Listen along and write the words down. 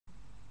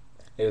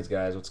Hey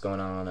guys, what's going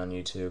on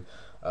YouTube?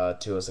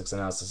 206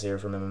 Analysis here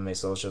from MMA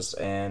Socialist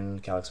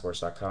and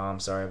CalicSports.com.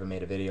 Sorry I haven't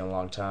made a video in a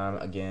long time.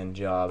 Again,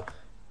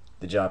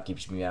 the job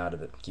keeps me out of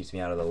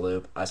the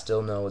loop. I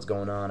still know what's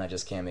going on. I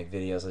just can't make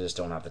videos. I just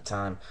don't have the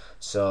time.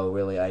 So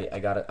really, I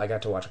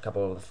got to watch a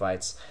couple of the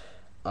fights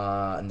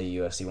in the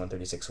UFC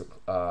 136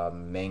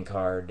 main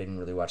card. Didn't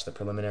really watch the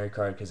preliminary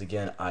card because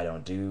again, I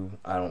don't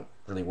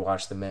really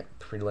watch the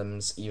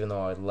prelims, even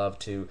though I'd love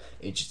to.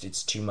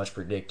 It's too much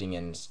predicting,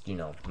 and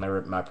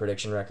my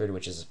prediction record,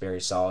 which is very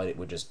solid, it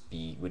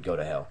would go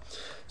to hell.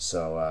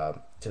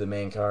 So to the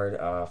main card,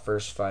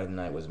 first fight of the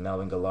night was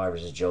Melvin Gillard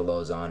versus Joe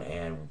Lozon,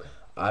 and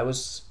I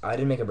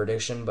didn't make a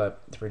prediction,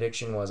 but the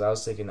prediction was I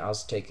was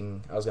gonna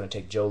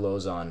take Joe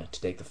Lozon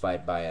to take the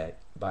fight by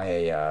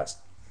a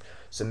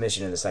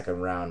submission in the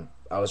second round.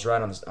 I was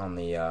right on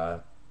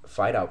the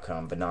fight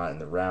outcome, but not in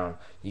the round.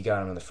 He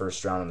got him in the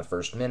first round in the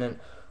first minute,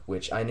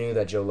 which I knew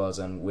that Joe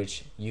Lozon would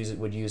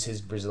use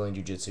his Brazilian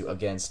Jiu-Jitsu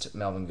against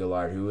Melvin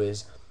Gillard, who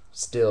is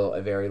still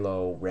a very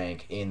low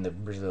rank in the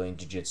Brazilian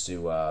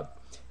Jiu-Jitsu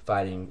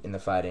fighting.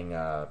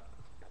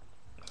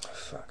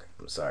 Fuck.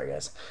 I'm sorry,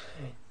 guys.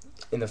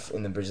 In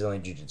the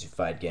Brazilian Jiu-Jitsu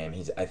fight game,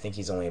 I think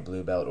he's only a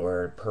blue belt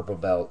or a purple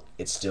belt.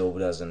 It still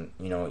doesn't,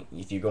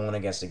 if you're going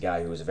against a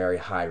guy who is a very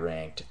high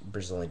ranked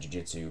Brazilian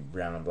Jiu-Jitsu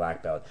brown and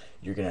black belt,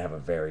 you're gonna have a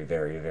very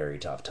very very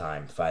tough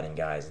time fighting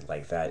guys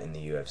like that in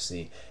the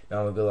UFC.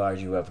 Now with Gillard,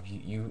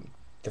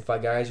 the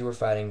fight guys you were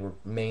fighting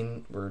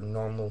were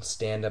normal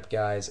stand up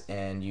guys,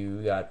 and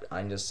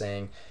I'm just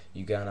saying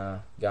you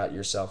got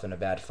yourself in a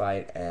bad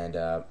fight,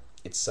 and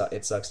it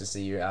sucks to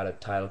see you're out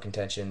of title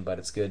contention, but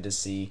it's good to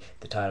see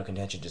the title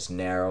contention just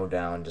narrow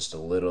down just a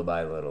little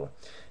by little,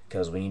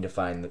 because we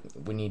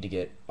need to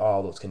get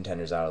all those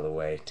contenders out of the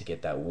way to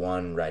get that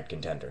one right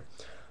contender.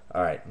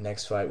 All right,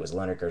 next fight was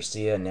Leonard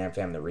Garcia and Nam,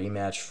 the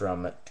rematch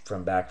from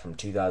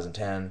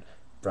 2010,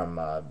 from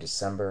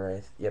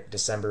December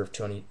of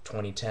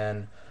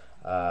 2010.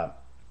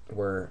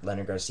 Where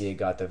Leonard Garcia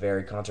got the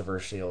very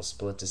controversial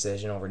split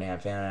decision over Nam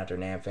after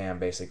Nam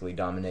basically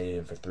dominated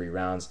him for 3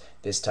 rounds.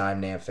 This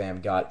time Nam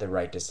got the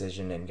right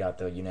decision and got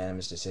the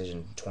unanimous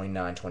decision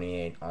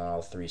 29-28 on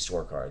all three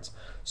scorecards.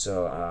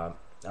 So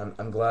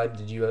I'm glad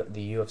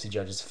the UFC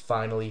judges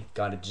finally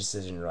got a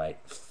decision right.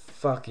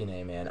 Fucking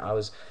A, man.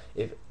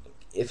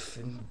 If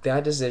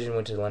that decision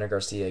went to Leonard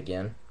Garcia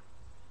again,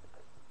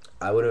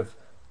 I would have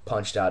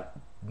punched out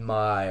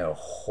my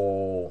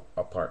whole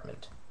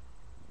apartment.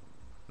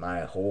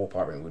 My whole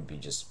apartment would be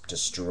just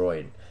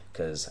destroyed,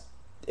 because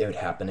it would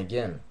happen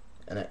again,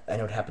 and it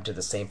would happen to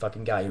the same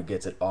fucking guy who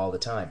gets it all the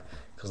time.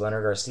 Because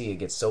Leonard Garcia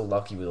gets so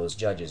lucky with those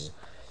judges.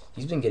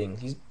 He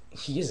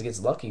just gets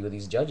lucky with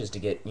these judges to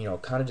get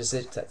kind of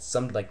decisions that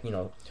some, like,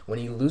 when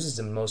he loses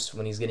the most,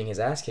 when he's getting his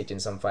ass kicked in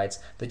some fights,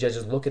 the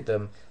judges look at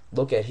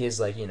his,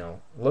 like,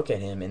 look at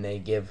him, and they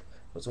give,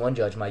 one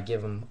judge might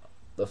give him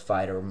the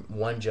fight, or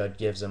one judge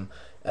gives him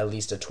at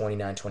least a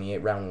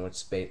 29-28 round when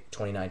it's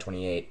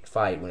 29-28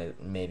 fight when it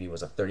maybe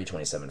was a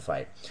 30-27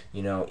 fight.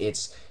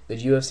 It's the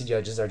UFC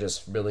judges are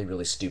just really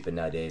really stupid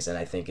nowadays, and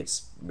I think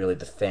it's really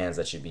the fans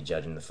that should be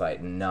judging the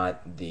fight,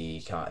 not the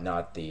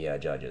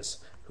judges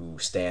who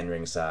stand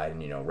ringside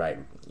and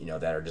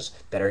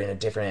that are in a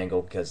different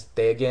angle, because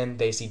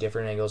they see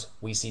different angles,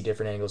 we see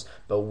different angles,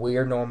 but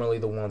we're normally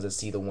the ones that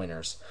see the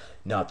winners,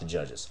 not the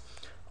judges.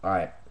 All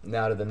right,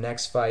 now to the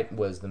next fight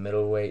was the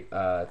middleweight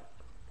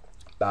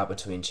bout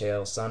between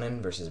Chael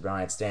Sonnen versus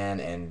Brian Stann,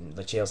 and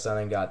the Chael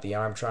Sonnen got the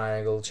arm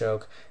triangle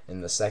choke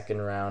in the second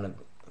round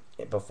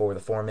before the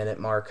 4 minute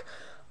mark.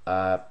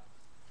 I'm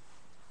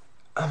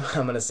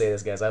gonna say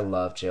this, guys. I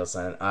love Chael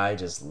Sonnen. I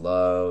just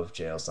love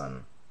Chael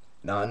Sonnen.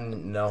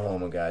 No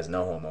homo, guys,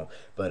 no homo.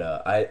 But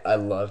I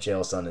love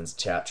Chael Sonnen's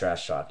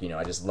trash talk.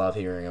 I just love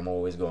hearing him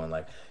always going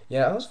like,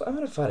 yeah, I'm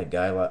gonna fight a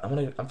guy.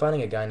 I'm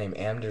fighting a guy named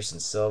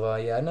Anderson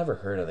Silva. Yeah, I never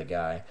heard of the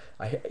guy.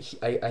 I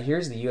hear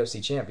he's the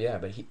UFC champ. Yeah,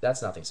 but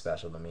that's nothing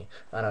special to me.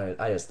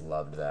 I just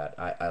loved that.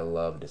 I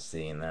loved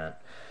seeing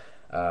that.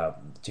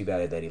 Too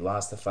bad that he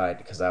lost the fight,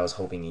 because I was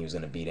hoping he was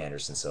gonna beat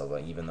Anderson Silva,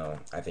 even though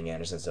I think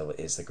Anderson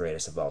Silva is the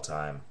greatest of all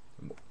time,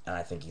 and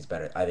I think he's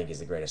better. I think he's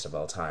the greatest of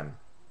all time,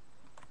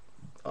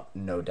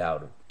 no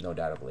doubt, no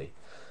doubtably.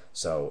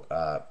 So,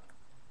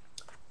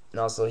 and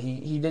also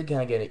he did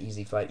kind of get an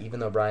easy fight, even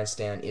though Brian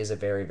Stann is a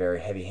very very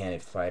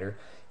heavy-handed fighter.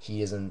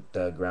 He isn't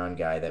the ground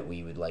guy that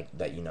we would like,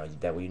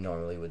 that we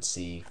normally would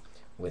see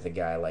with a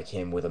guy like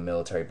him with a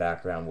military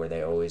background, where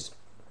they always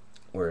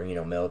where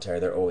military,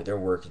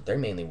 they're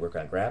mainly work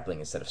on grappling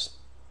instead of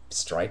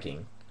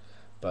striking.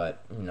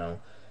 But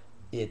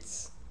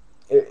it's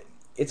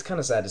it's kind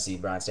of sad to see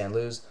Brian Stann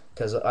lose,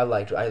 because I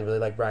really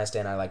like Brian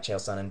Stann, I like Chael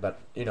Sonnen, but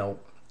in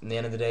the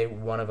end of the day,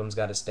 one of them's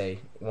got to stay,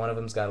 one of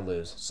them's got to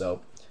lose.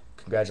 So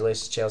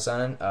congratulations, Chael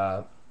Sonnen,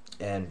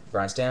 and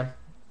Brian Stann.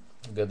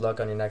 Good luck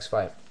on your next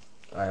fight.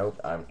 I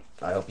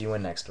hope you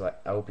win next fight.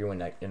 I hope you win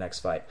your next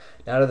fight.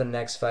 Now to the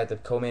next fight, the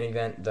co-main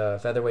event, the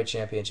featherweight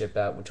championship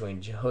bout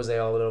between Jose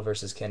Aldo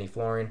versus Kenny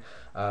Florian.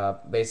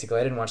 Basically,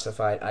 I didn't watch the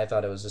fight. I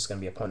thought it was just going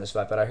to be a pointless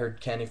fight, but I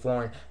heard Kenny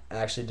Florian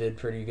actually did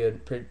pretty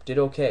good, did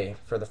okay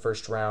for the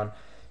first round.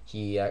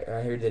 I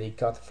heard that he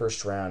caught the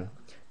first round,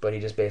 but he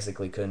just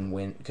basically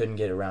couldn't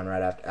get around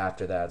right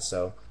after that.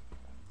 So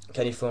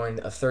Kenny Florian,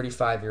 a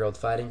 35-year-old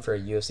fighting for a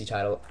UFC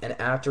title, and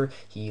after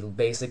he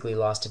basically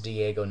lost to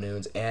Diego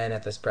Nunes, and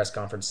at this press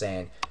conference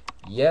saying,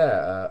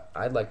 "Yeah,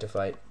 I'd like to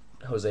fight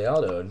Jose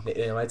Aldo," and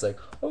it's like,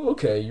 "Oh,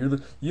 okay,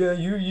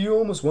 you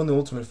almost won the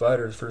Ultimate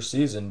Fighter's first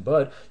season,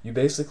 but you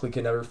basically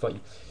can never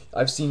fight.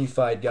 I've seen you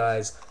fight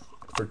guys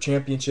for the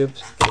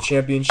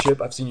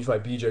championship. I've seen you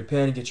fight BJ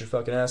Penn, get your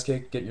fucking ass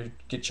kicked,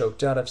 get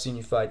choked out. I've seen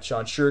you fight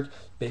Sean Shirk,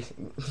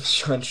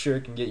 Sean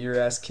Shirk, and get your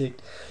ass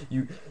kicked.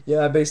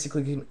 Yeah,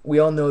 basically, we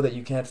all know that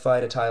you can't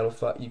fight a title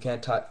fight. You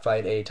can't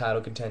fight a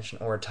title contention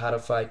or a title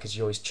fight because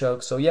you always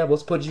choke. So yeah,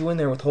 let's put you in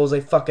there with Jose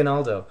fucking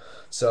Aldo.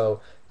 So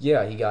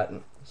yeah,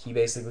 he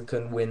basically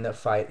couldn't win the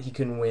fight. He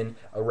couldn't win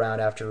a round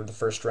after the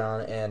first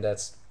round, and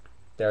that's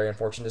very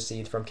unfortunate to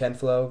see from Ken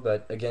Flo.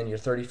 But again, you're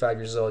 35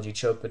 years old. You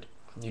choke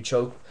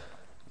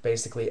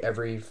basically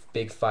every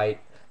big fight.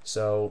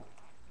 So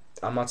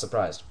I'm not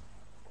surprised.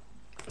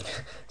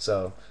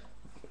 So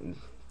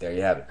there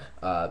you have it.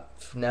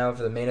 Now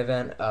for the main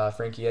event,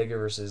 Frankie Edgar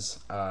versus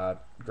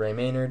Gray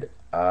Maynard.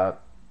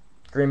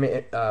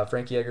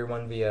 Frankie Edgar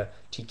won via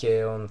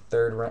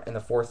TKO in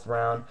the fourth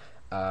round.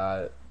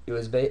 It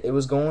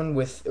was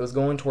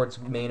going towards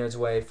Maynard's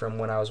way from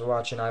when I was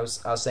watching. I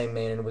was saying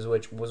Maynard was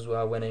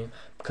winning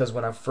because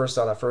when I first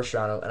saw that first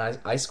round and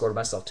I scored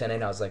myself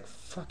 10-8, I was like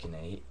fucking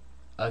 8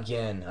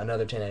 again,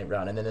 another 10-8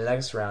 round, and then the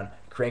next round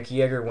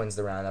Frankie Edgar wins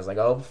the round. I was like,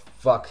 oh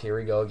fuck, here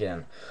we go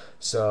again.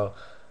 So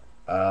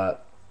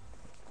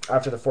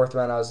after the fourth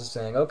round, I was just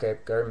saying, okay,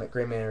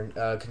 Gray Maynard,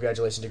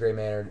 congratulations to Gray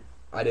Maynard.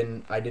 I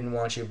didn't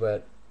want you,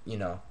 but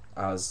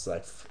I was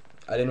like,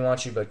 I didn't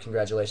want you, but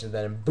congratulations.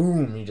 Then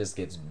boom, he just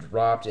gets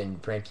dropped,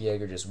 and Frankie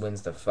Edgar just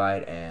wins the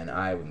fight, and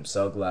I am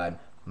so glad.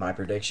 My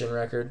prediction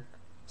record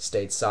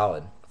stayed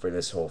solid for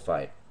this whole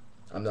fight.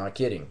 I'm not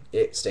kidding.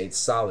 It stayed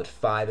solid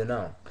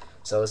 5-0.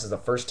 So this is the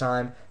first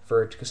time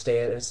for it to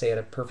stay at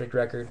a perfect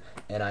record,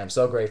 and I am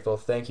so grateful.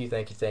 Thank you,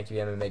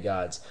 MMA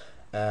gods.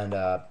 And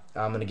I'm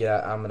gonna get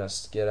out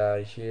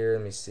of here.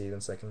 Let me see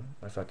 1 second.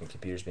 My fucking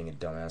computer's being a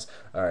dumbass.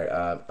 All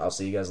right, I'll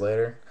see you guys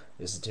later.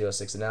 This is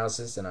 206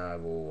 Analysis, and I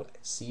will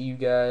see you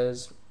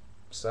guys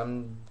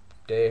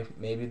someday,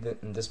 maybe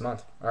this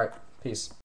month. All right, peace.